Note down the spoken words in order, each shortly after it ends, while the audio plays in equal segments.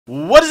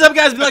What is up,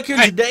 guys? Black here.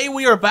 Today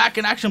we are back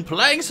in action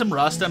playing some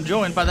Rust. I'm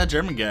joined by that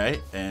German guy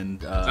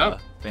and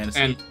Fantasy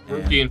and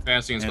Rookie and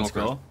Fantasy and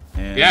Stalker.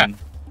 And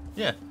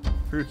yeah,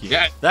 Rookie.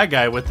 Yeah, that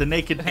guy with the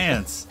naked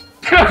pants.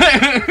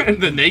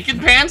 The naked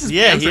pants?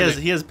 Yeah,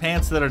 he has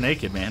pants that are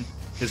naked, man.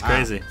 It's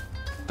crazy.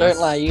 Don't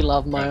lie, you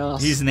love my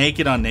ass. He's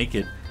naked on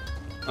naked.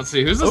 Let's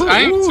see, who's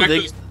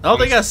this?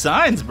 They got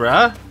signs,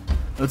 bruh.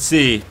 Let's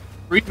see.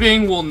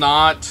 Griefing will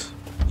not.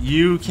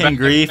 You can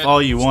grief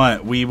all you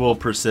want. We will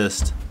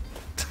persist.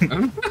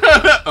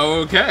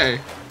 Okay.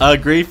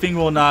 Griefing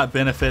will not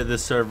benefit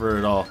this server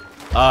at all.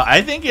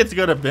 I think it's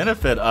going to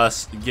benefit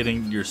us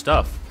getting your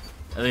stuff.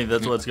 I think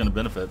that's what it's going to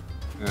benefit.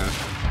 Yeah.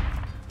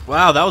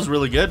 Wow, that was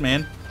really good,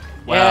 man.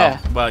 Wow.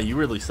 Yeah. Wow, you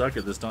really suck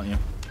at this, don't you?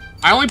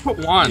 I only put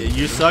one. Yeah,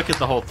 you suck at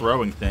the whole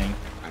throwing thing.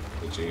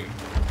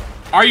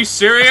 Are you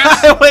serious?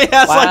 Wait,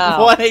 that's like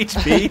 1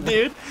 HP,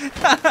 dude.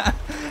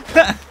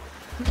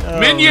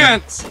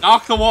 Minions!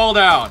 Knock the wall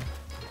down.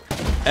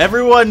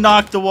 Everyone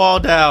knock the wall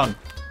down.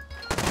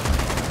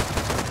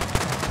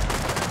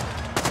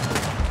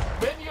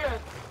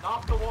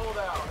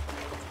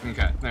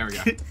 Okay, there we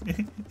go.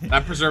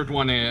 That preserved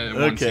one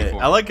okay,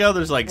 C4. I like how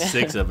there's like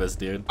 6 of us,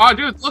 dude. Oh,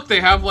 dude, look, they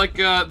have like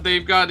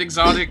they've got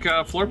exotic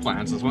floor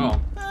plans as well.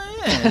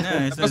 Oh, yeah,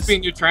 nice. That must be a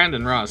new trend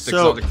in Rust.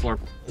 So, exotic floor.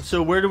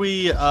 So where do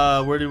we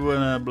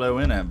wanna blow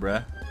in at,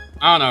 bruh?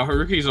 I don't know.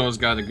 Haruki's always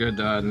got a good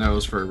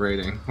nose for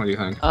rating. What do you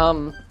think?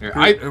 Here,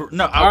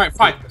 no. All right,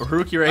 fine.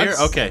 Haruki right here.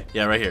 Okay,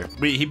 yeah, right here.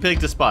 He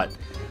picked a spot.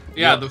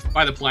 Yeah, yep.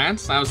 by the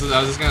plants. I was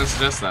just gonna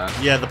suggest that.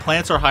 Yeah, the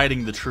plants are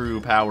hiding the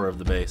true power of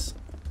the base.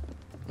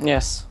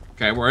 Yes.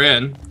 Okay, we're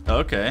in.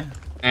 Okay.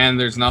 And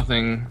there's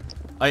nothing.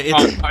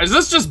 Is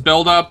this just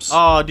build-ups?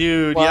 Oh,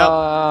 dude.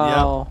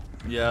 Wow.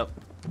 Yep.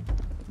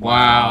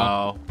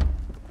 Wow.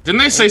 Didn't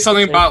they say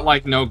something about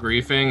like no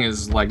griefing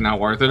is like not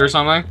worth it or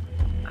something?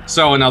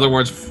 So in other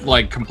words,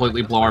 like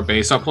completely blow our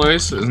base up,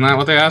 please. Isn't that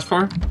what they asked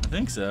for? I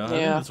think so.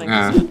 Yeah.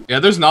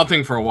 Yeah. There's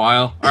nothing for a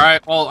while. All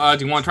right. Well,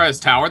 do you want to try this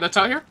tower that's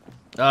out here?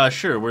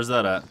 Sure. Where's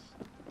that at?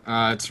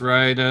 It's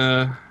right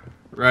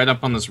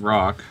up on this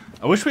rock.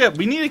 I wish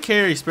we need to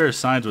carry spare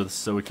signs with us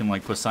so we can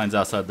like put signs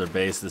outside their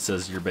base that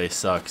says your base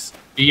sucks.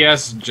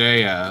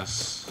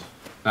 ESJS.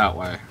 That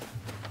way.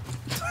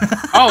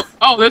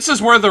 oh, this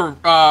is where the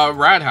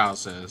rat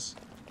house is.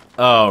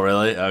 Oh,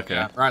 really? Okay.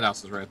 Yeah, rat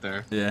house is right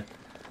there. Yeah.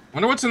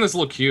 Wonder what's in this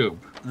little cube.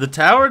 The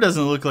tower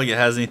doesn't look like it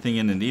has anything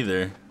in it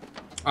either.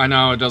 I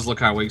know, it does look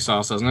kind of weak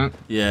sauce, doesn't it?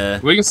 Yeah.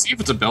 We can see if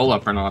it's a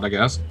build-up or not, I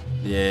guess.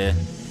 Yeah.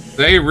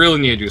 They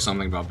really need to do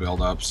something about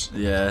build-ups.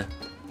 Yeah.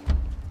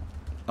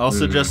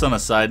 Also, just on a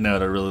side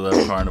note, I really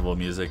love carnival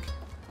music.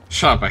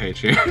 Shut up, I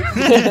hate you.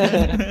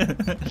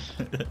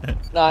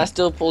 No, I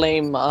still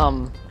blame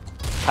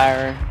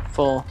Pyro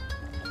for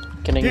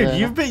getting the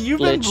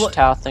glitch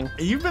tower thing.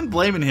 You've been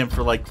blaming him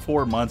for like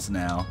 4 months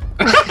now.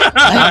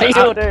 I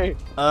still do.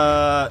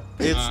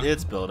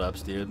 It's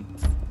build-ups, dude.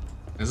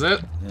 Is it?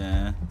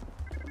 Yeah.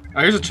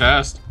 Oh, here's a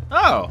chest.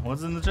 Oh,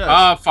 what's in the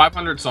chest?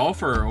 500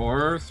 sulfur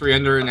or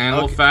 300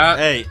 animal fat.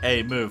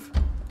 Hey, move.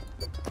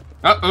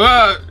 No.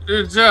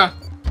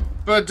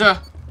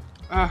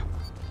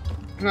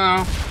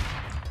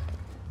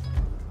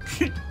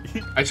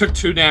 I took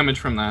 2 damage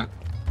from that.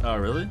 Oh,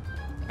 really?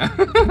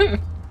 Someone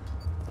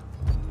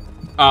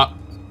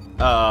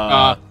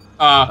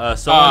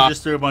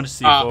just threw a bunch of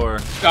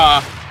C4.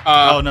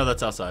 Oh, no,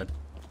 that's outside.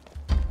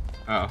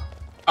 Oh,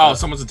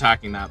 someone's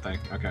attacking that thing.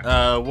 Okay.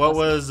 What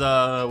was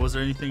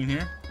there anything in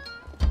here?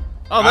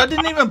 Oh, that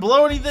didn't even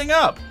blow anything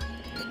up.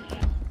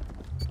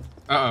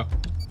 Uh-oh.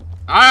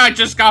 I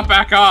just got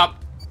back up.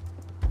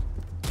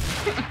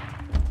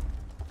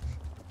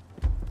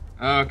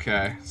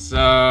 Okay,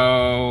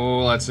 so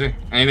let's see.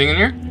 Anything in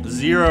here?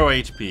 0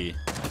 HP.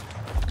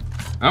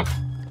 Oh.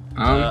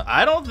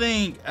 I don't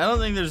think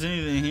there's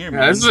anything here,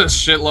 man. Yeah, this is a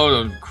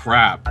shitload of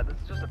crap.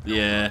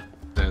 Yeah.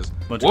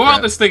 What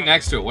about this thing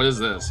next to it? What is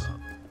this?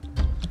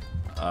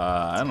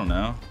 I don't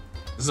know.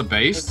 This is a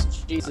base?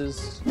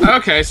 Jesus.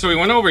 Okay, so we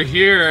went over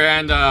here,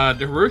 and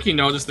the Haruki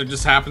noticed there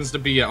just happens to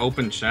be an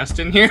open chest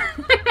in here.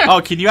 Oh,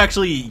 can you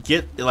actually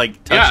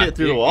touch it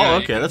through the wall? Yeah,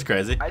 okay, that's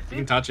crazy. You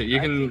can touch it. You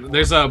can.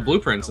 There's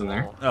blueprints in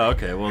there. Oh,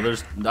 okay. Well, I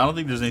don't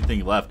think there's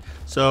anything left.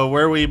 So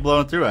where are we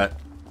blowing through at?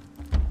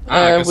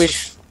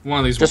 One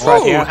of these. Just right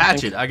right here.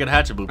 Hatchet. I got a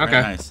hatchet blueprint.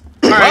 Okay. Nice.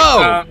 All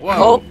right, whoa!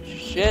 Oh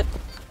shit!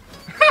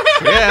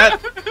 Shit!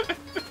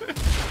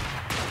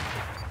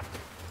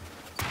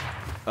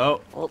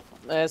 Oh,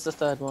 there's the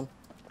third one.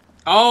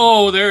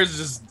 Oh, there's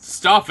just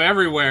stuff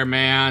everywhere,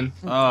 man.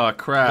 Oh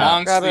crap!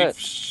 Long sleeve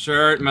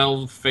shirt,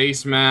 metal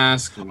face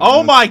mask.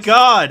 Oh my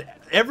god!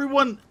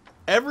 Everyone,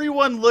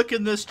 look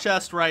in this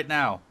chest right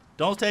now.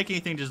 Don't take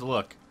anything, just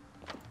look.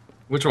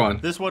 Which one?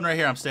 This one right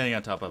here. I'm standing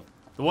on top of.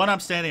 The one I'm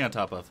standing on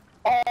top of.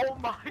 Oh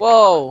my.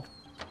 Whoa!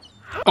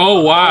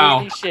 Oh wow!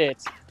 Holy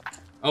shit!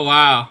 Oh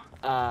wow!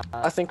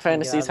 I think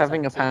Fantasy's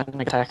having a panic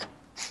attack.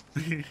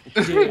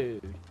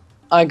 Dude.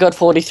 I got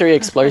 43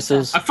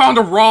 explosives. I found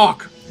a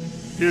rock.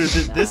 Dude,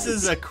 this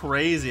is a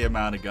crazy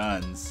amount of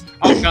guns.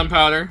 Oh,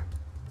 gunpowder.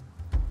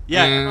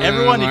 Yeah, And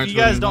everyone, if you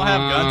guys don't have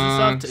large guns and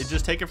box. stuff,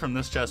 just take it from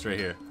this chest right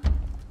here.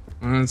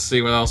 Let's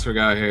see what else we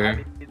got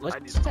here.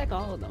 Let's take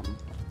all of them.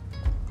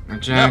 A No,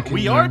 jacket.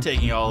 we are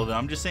taking all of them.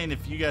 I'm just saying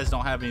if you guys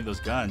don't have any of those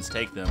guns,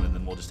 take them, and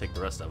then we'll just take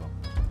the rest of them.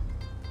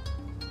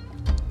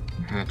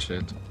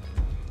 Hatchet.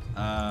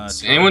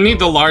 Anyone need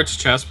the large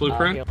chest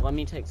blueprint? Here, let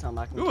me take some.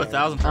 I can Ooh, carry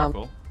 1,000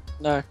 charcoal.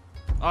 No.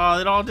 Oh,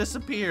 it all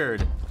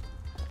disappeared.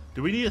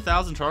 Do we need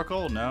 1,000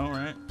 charcoal? No,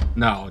 right?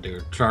 No,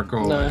 dude.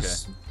 Charcoal No.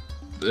 is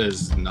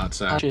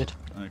nuts. Oh, shit.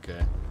 Okay.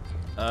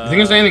 You think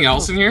there's anything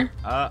else in here?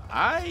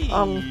 I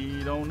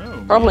don't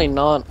know. Probably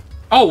not.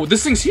 Oh,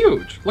 this thing's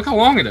huge. Look how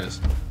long it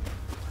is.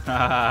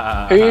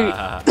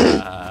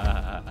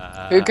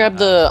 Who grabbed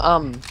the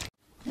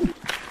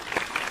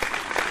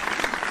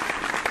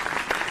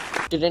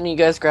Did any of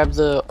you guys grab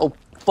the? Oh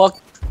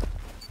fuck!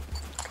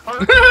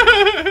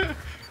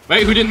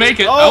 Wait, who didn't make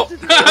it? Oh, Oh.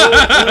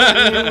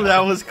 Ooh,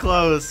 that was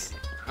close.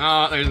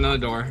 Oh, there's another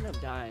door. I end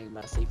up dying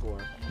by C4.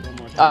 One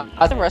more time.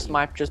 I think the rest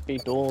might just be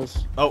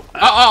doors. Oh,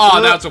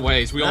 Oh, that's a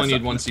waste. We only that's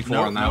need one C4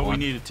 no, on that no, one.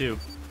 we needed 2.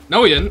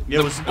 No, we didn't. Yeah,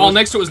 it Well, was-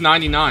 next to it was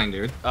 99,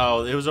 dude.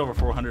 Oh, it was over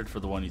 400 for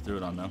the one you threw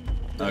it on, though.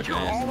 Okay.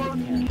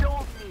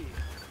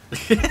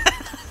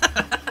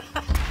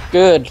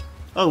 Good.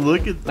 Oh,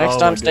 look at Next oh,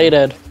 time, my stay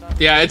goodness. dead.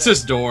 Yeah, it's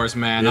just doors,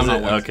 man. Is I'm not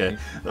it? wasting Okay.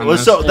 it on Well,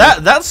 this. so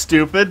that's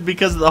stupid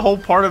because the whole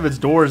part of it's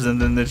doors,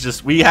 and then it's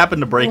just we happen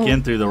to break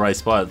in through the right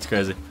spot. It's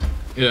crazy.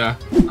 Yeah.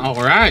 All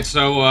right.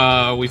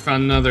 So we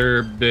found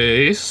another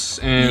base,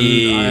 and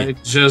Yeah. I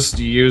just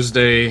used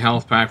a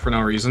health pack for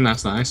no reason.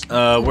 That's nice.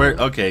 Where?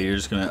 Okay, you're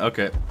just gonna.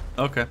 Okay.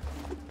 Okay.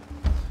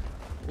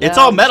 It's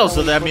Yeah, all I'm metal, just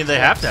so gonna that means they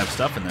have to have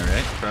stuff in there,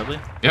 right? Probably.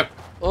 Yep.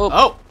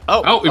 Oh,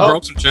 Oh. We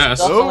broke some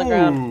chests. Stuff on the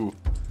ground.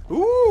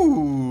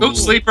 Ooh. Ooh,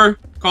 sleeper.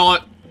 Call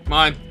it.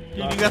 Mine.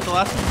 You got the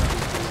last one.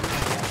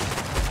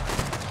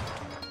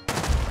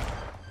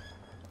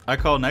 I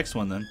call next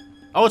one then.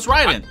 Oh, it's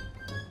Raiden.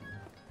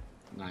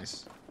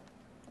 Nice.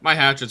 My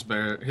hatchet's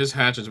better. His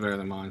hatchet's better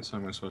than mine, so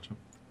I'm gonna switch him.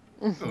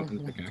 Oh, and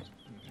the pickaxe.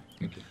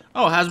 Thank you.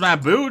 Oh,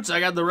 hazmat boots. I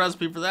got the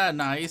recipe for that.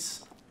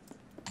 Nice.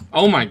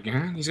 Oh my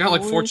god, he's got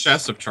like 4 Nice.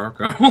 chests of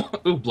charcoal.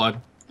 Ooh,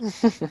 blood.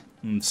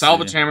 Let's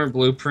Salvage see. hammer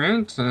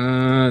blueprint.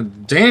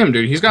 Damn,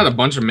 dude, he's got a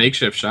bunch of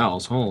makeshift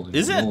shells. Holy.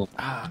 Is it? moly.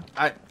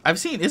 I've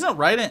seen. Isn't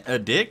Raiden a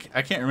dick?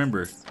 I can't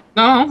remember.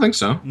 No, I don't think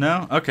so.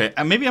 No. Okay.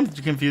 Maybe I'm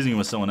confusing him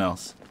with someone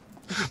else.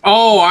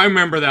 Oh, I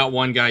remember that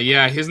one guy.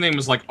 Yeah, his name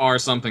was like R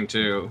something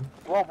too.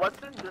 Well,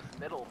 what's in this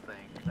middle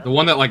thing? The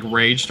one that like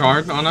raged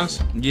hard on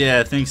us. Yeah,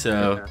 I think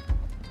so.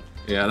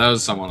 Yeah, that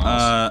was someone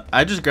else.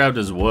 I just grabbed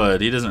his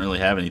wood. He doesn't really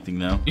have anything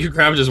though. You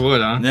grabbed his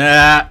wood, huh?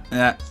 Yeah.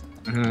 Yeah.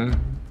 Mhm.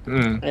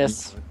 Mm.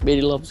 yes.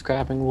 Beatty loves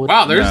grabbing wood.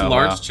 Wow, there's No,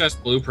 large wow.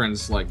 chest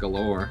blueprints like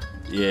galore.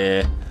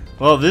 Yeah.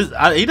 Well,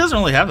 he doesn't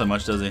really have that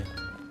much, does he?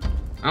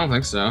 I don't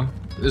think so.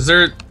 Is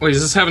there? Wait,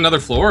 does this have another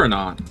floor or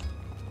not?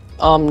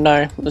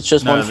 No, it's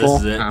just No, one this floor.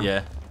 is it. Oh.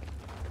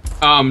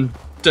 Yeah.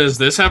 Does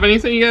this have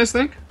anything you guys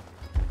think?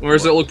 Or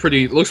does it look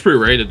pretty? Looks pretty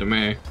rated to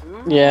me.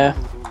 Yeah.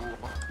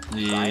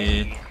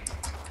 Yeah.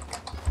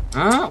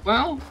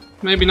 Well,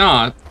 maybe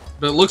not.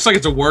 But it looks like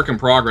it's a work in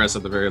progress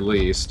at the very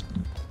least.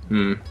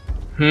 Hmm.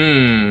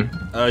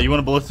 You want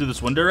to blow through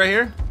this window right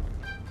here?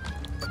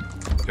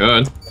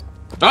 Good.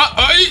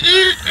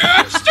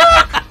 I'm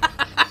stuck!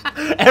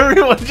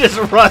 Everyone just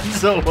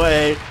runs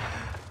away.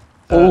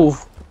 Ooh.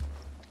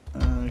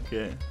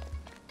 Okay.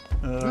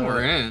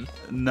 We're in.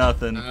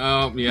 Nothing.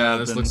 Oh, yeah,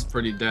 this Nothing. looks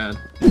pretty dead.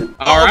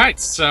 Alright,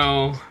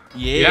 so...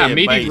 Yeah,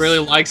 Meaty base. really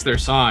likes their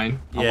sign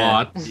a Yeah.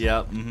 lot.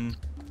 Yep. Mm-hmm.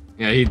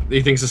 Yeah,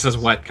 he thinks it says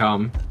wet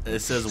cum. It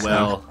says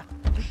well.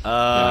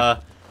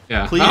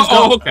 Yeah. Please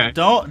oh, okay.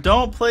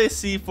 don't place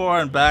C4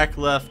 on back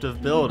left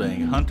of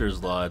building.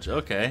 Hunter's Lodge.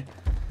 Okay.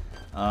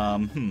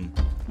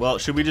 Well,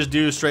 should we just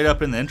do straight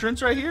up in the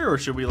entrance right here, or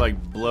should we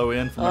like blow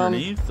in from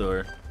underneath,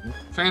 or?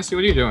 Fancy,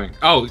 what are you doing?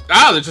 Oh,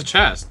 there's a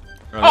chest.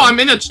 Oh, Oh, I'm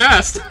in a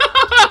chest.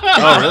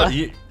 Oh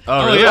really?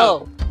 Really? yeah.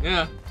 Oh.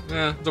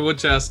 Yeah, it's a wood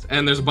chest,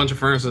 and there's a bunch of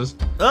furnaces.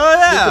 Oh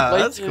yeah, Wait,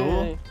 that's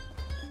cool.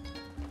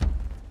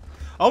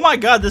 Oh my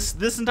god,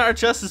 this entire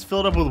chest is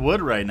filled up with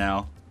wood right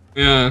now.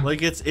 Yeah.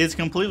 Like it's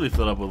completely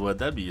filled up with wood.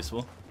 That'd be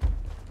useful.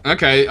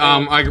 Okay,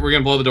 we're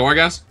gonna blow the door, I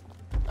guess?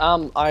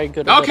 I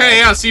could. Okay,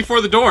 yeah,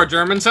 C4 the door,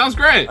 German. Sounds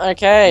great.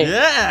 Okay.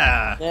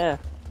 Yeah. Yeah.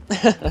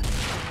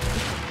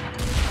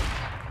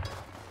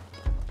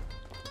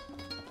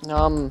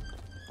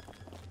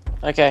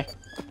 Okay.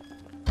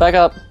 Back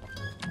up.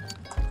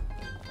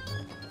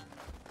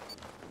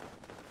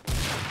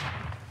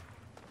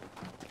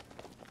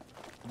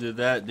 Did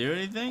that do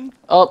anything?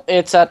 Oh,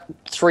 it's at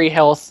 3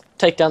 health.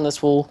 Take down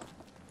this wall.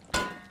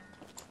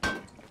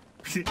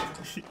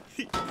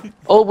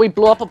 Oh, we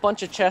blew up a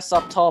bunch of chests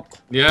up top.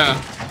 Yeah.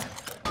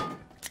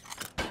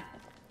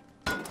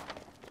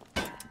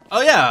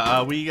 Oh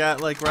yeah, we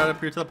got like right up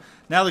here top.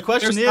 Now the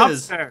question There's is,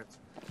 upstairs.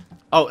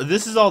 oh,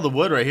 this is all the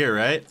wood right here,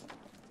 right?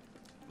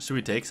 Should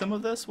we take some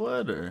of this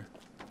wood or?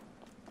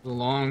 The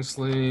long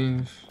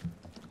sleeve.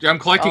 Dude, I'm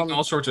collecting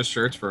all sorts of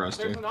shirts for us,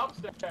 dude.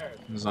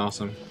 This is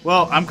awesome.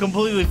 Well, I'm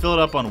completely filled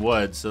up on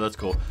wood, so that's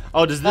cool.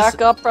 Oh, does this...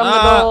 Back up from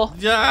the door.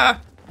 Yeah.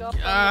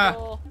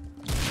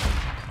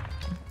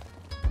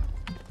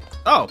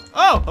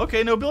 Oh,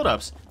 okay, no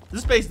build-ups.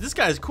 This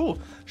guy is cool.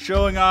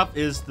 Showing off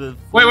is the...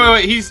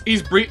 Wait. He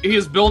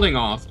is building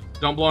off.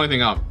 Don't blow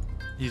anything up.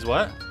 He's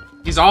what?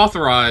 He's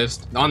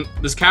authorized on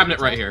this cabinet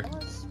right here.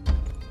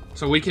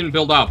 So we can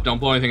build up. Don't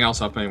blow anything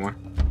else up anymore.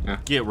 Yeah.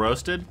 Get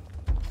roasted?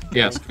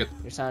 Yes.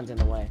 Your sound's in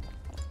the way.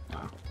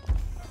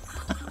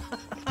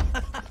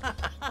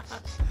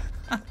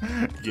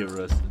 Get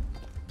roasted.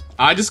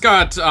 I just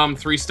got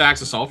 3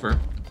 stacks of sulfur.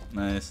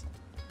 Nice.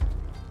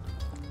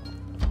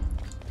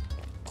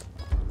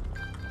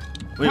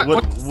 Wait,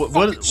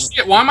 what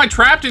shit, why am I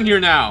trapped in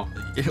here now?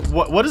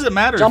 What does it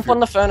matter? Jump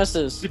on the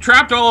furnaces. You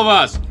trapped all of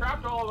us.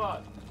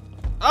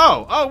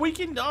 Oh, we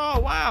can. Oh,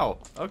 wow.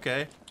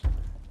 Okay.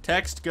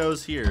 Text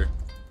goes here.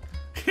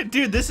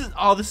 Dude, this is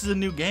a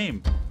new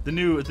game. The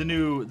new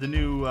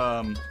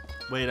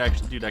wait,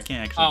 actually, dude, I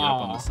can't actually get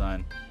up on the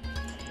sign.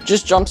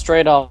 Just jump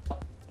straight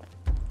up.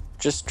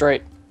 Just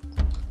straight.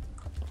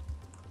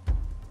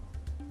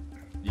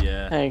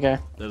 Yeah. There you go.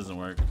 That doesn't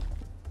work.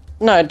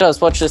 No, it does.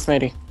 Watch this,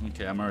 matey.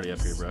 Okay, I'm already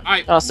up here, bro.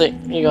 Oh, see,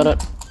 you got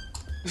it.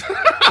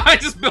 I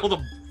just built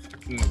a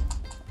fucking...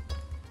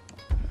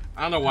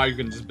 I don't know why you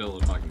can just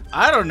build a fucking...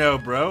 I don't know,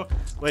 bro.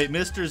 Wait,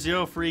 Mr.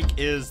 Zero Freak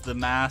is the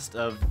Master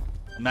of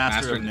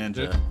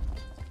Ninja.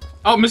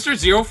 Oh, Mr.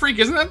 Zero Freak,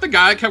 isn't that the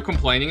guy that kept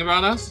complaining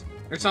about us?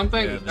 Or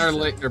something?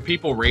 Yeah, or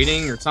people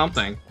rating or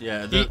something.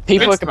 Yeah,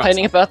 people are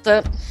complaining about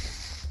that?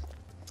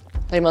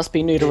 They must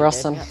be new to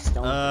us then.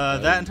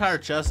 That entire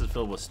chest is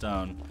filled with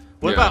stone.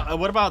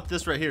 What about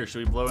this right here?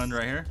 Should we blow in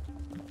right here?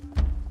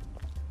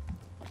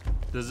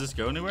 Does this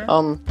go anywhere?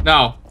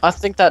 No. I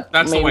think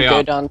that's the way go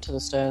up. down to the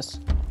stairs.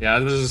 Yeah,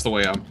 this is the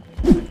way up.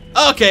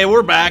 Okay,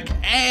 we're back,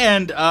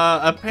 and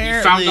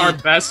apparently we found our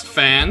best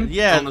fan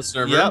on the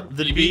server. Yep,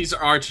 the BBs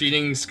are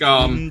cheating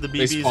Scum.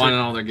 They spawn in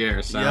all their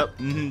gear. So. Yep.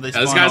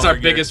 This guy's our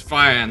biggest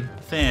fan.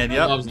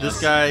 Yep.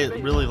 This guy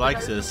really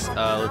likes this.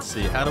 Let's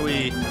see. How do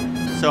we?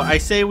 So I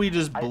say we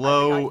just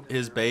blow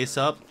his base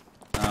up.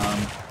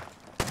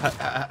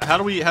 How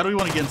do we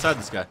want to get inside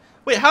this guy?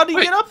 Wait, how do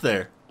you get up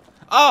there?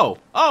 Oh,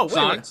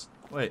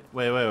 wait.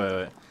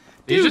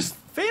 Dude,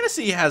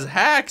 Fantasy has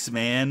hacks,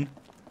 man.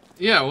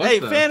 Yeah, what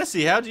the?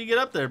 Fantasy, how'd you get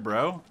up there,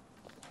 bro?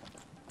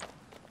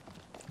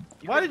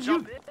 Why did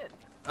you?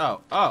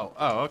 Oh,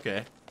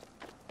 okay.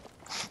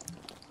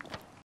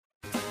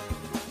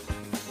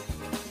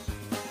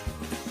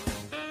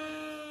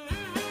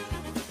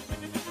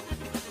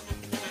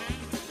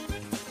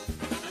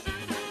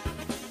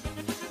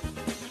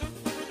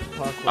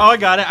 Oh, I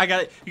got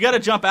it. You gotta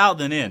jump out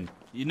then in.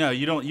 You know,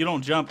 you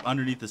don't jump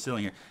underneath the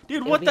ceiling here.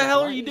 Dude, what the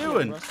hell are you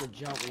doing?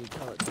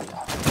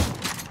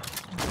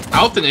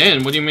 Out and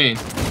in? What do you mean?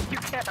 You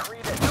can't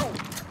read it. No.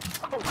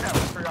 Oh, no,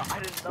 I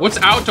didn't know. What's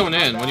out and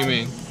in? What do you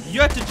mean? You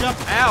have to jump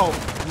out,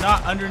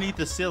 not underneath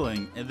the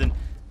ceiling, and then...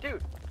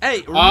 Dude.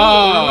 Hey,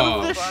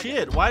 remove this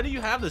shit. Why do you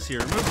have this here?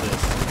 Remove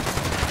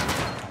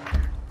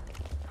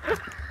this.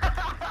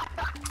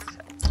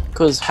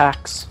 Cause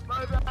hacks.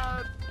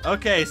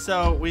 Okay,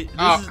 so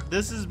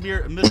this is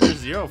Mr.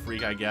 Zero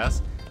Freak, I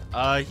guess.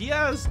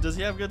 Does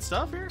he have good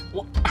stuff here?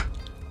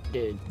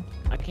 Dude,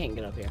 I can't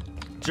get up here.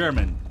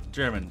 German.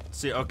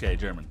 See, okay,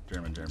 German.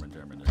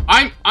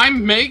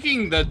 I'm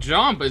making the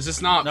jump. It's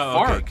just not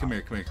far. Okay, come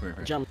here.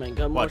 Jumping,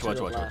 go more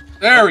Watch.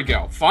 There we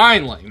go.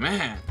 Finally,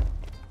 man.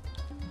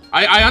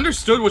 I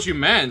understood what you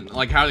meant,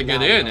 like how to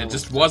get in. It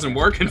just wasn't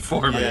working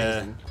for me.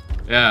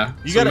 Yeah.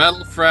 You got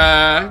metal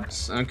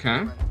frags.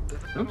 Okay.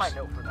 This is my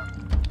note for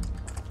them.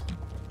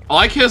 I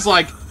like his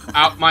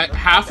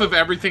half of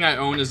everything I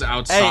own is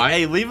outside.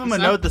 Hey, leave him a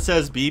note that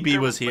says BB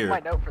was here. My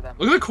note for them.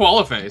 Look at the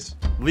qualiface.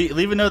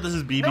 Leave a note that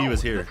says BB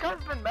was here. This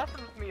guy's been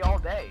messing with me all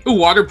day. Ooh,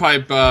 water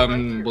pipe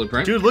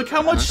blueprint. Dude, look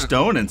how much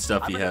stone and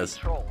stuff he has.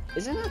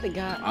 Isn't that the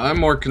guy? I'm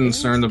more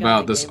concerned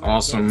about this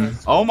awesome.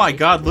 Oh my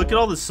god, look at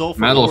all this sulfur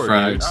metal ore,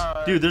 frags.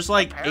 Dude, there's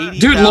like 80.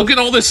 Dude, look at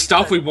all this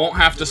stuff we won't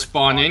have to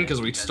spawn in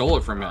because we stole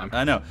it from him.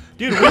 I know.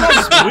 Dude, we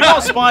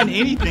don't spawn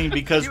anything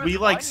because we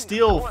like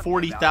steal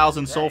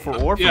 40,000 sulfur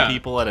ore from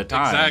people at a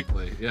time.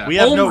 Exactly. Yeah. We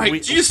have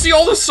do you see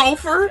all the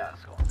sulfur?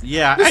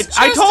 Yeah, I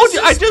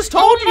just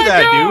told you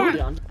that,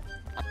 dude.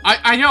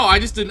 I know, I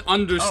just didn't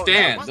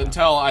understand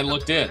until I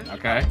looked in,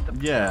 okay?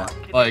 Yeah.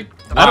 Like,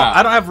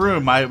 I don't have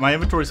room. My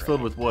inventory's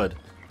filled with wood.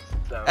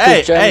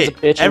 Hey,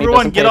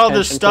 everyone get all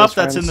this stuff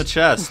that's in the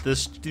chest.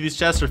 These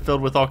chests are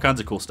filled with all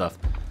kinds of cool stuff.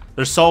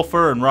 There's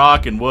sulfur and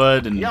rock and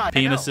wood and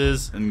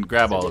penises, and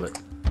grab all of it.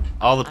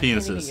 All the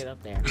penises.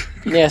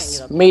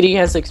 Yes, Meaty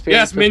has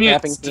experience with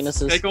grabbing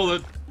penises. Take all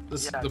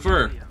the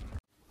fur.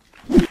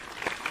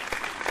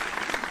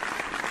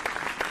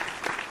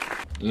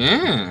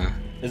 Yeah.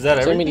 Is that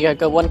everything? So, Meaty, I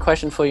got one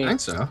question for you. I think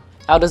so.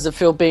 How does it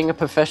feel being a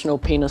professional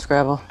penis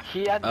grabber?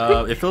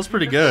 It feels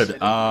pretty good.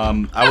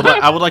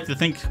 I would like to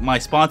thank my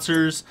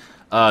sponsors,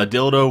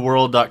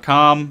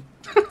 dildoworld.com.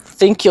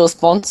 Thank your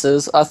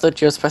sponsors. I thought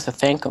you were supposed to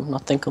thank them,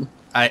 not thank them.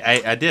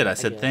 I did. I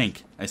said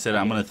thank. I said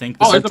I'm gonna think.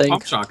 Oh, there's a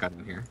pump shotgun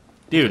in here.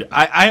 Dude,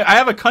 I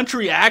have a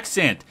country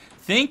accent.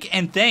 Think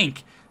and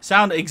think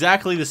sound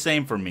exactly the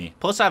same for me.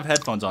 Plus, I have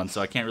headphones on,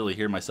 so I can't really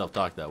hear myself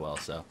talk that well.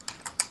 So,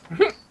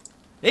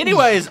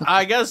 anyways,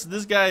 I guess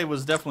this guy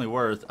was definitely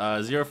worth.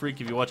 Zero Freak,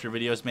 if you watch your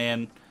videos,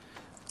 man,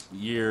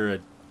 you're a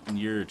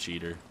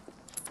cheater.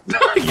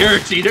 You're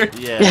a cheater?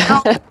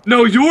 Yeah.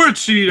 No, you're a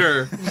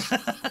cheater.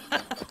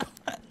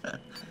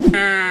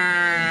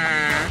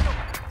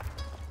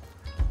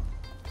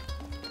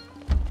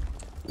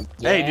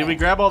 Hey, did we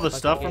grab all the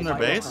stuff from their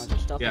base?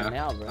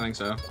 Yeah, I think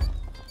so.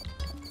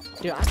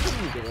 Dude, I couldn't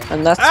even get in.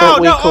 And that's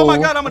what we call oh my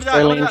god, I'm gonna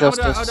die.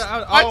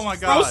 Oh my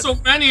god. Throw so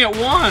many at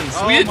once.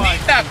 Oh we didn't my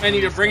need that many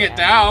to bring it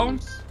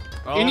down.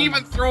 Oh. Didn't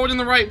even throw it in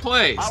the right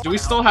place. Do we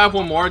still have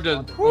one more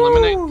to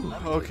eliminate?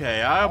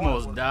 Okay, I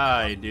almost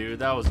died, dude.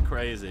 That was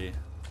crazy.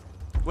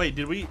 Wait,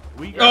 did we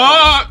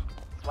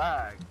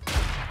Flag.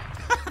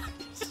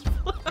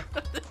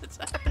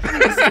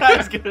 This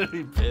guy's gonna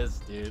be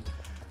pissed, dude.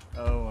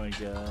 Oh my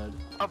god.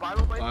 Oh, by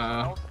the way,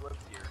 someone else lives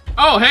here.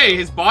 Oh, hey,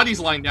 his body's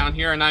lying down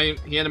here, and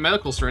he had a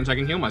medical syringe I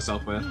can heal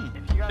myself with.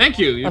 Thank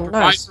you. You provide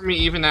nice. for me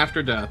even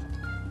after death.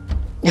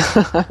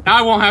 Now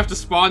I won't have to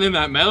spawn in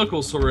that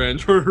medical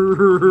syringe. Do we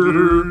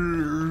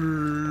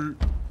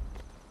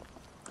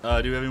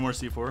have any more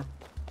C4?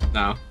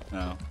 No.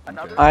 No.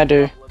 Another I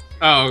do.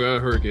 Oh,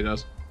 Haruki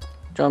does.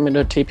 Do you want me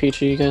to TP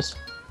to you guys?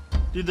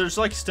 Dude, there's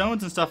like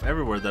stones and stuff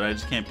everywhere that I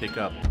just can't pick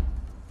up.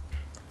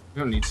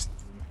 You don't need.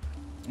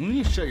 You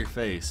need to shut your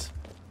face.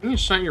 You need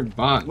to shut your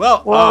butt.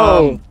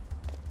 Whoa.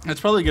 That's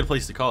probably a good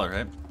place to call it,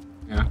 right?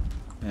 Yeah.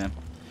 Yeah.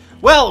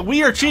 Well,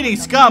 we are cheating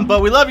scum,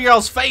 but we love your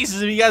all's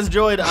faces. If you guys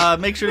enjoyed,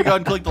 make sure to go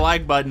ahead and click the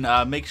like button.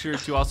 Make sure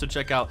to also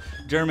check out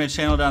Jeremy's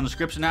channel down in the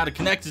description. How to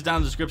connect is down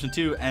in the description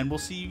too, and we'll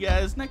see you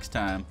guys next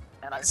time.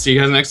 See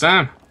you guys next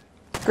time.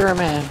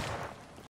 German.